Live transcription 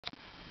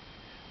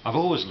I've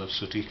always loved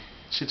Sooty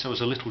since I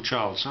was a little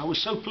child, so I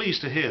was so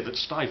pleased to hear that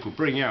Steiff would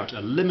bring out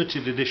a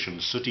limited edition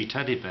Sooty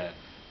teddy bear.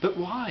 But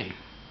why?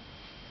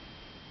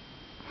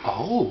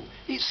 Oh,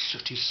 it's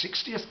Sooty's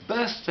 60th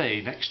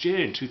birthday next year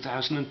in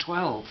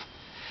 2012.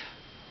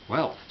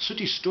 Well,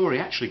 Sooty's story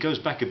actually goes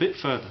back a bit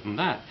further than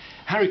that.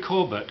 Harry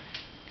Corbett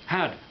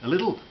had a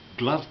little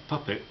glove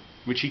puppet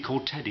which he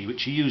called Teddy,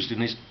 which he used in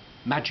his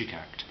magic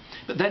act.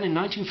 But then in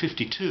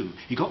 1952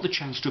 he got the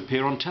chance to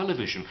appear on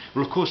television.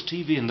 Well, of course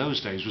TV in those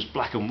days was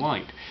black and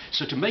white,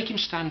 so to make him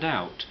stand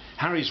out,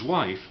 Harry's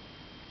wife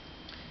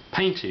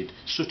painted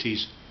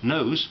Sooty's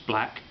nose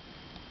black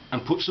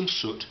and put some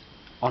soot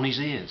on his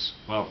ears.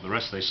 Well, the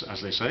rest,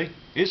 as they say,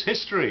 is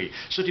history.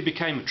 Sooty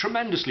became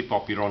tremendously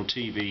popular on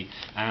TV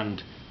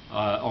and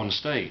on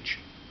stage.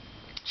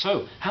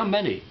 So, how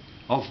many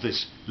of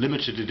this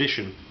limited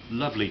edition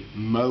lovely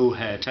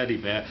mohair teddy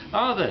bear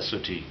are there,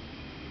 Sooty?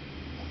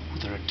 Oh,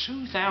 there are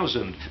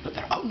 2,000, but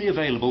they're only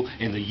available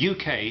in the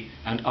UK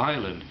and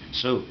Ireland.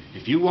 So,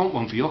 if you want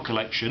one for your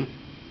collection,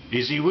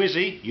 Izzy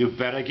Wizzy, you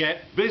better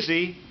get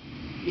busy.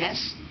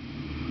 Yes,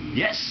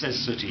 yes, says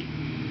Sooty.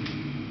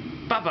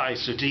 Bye-bye,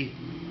 Sooty.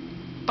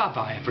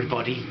 Bye-bye,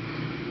 everybody.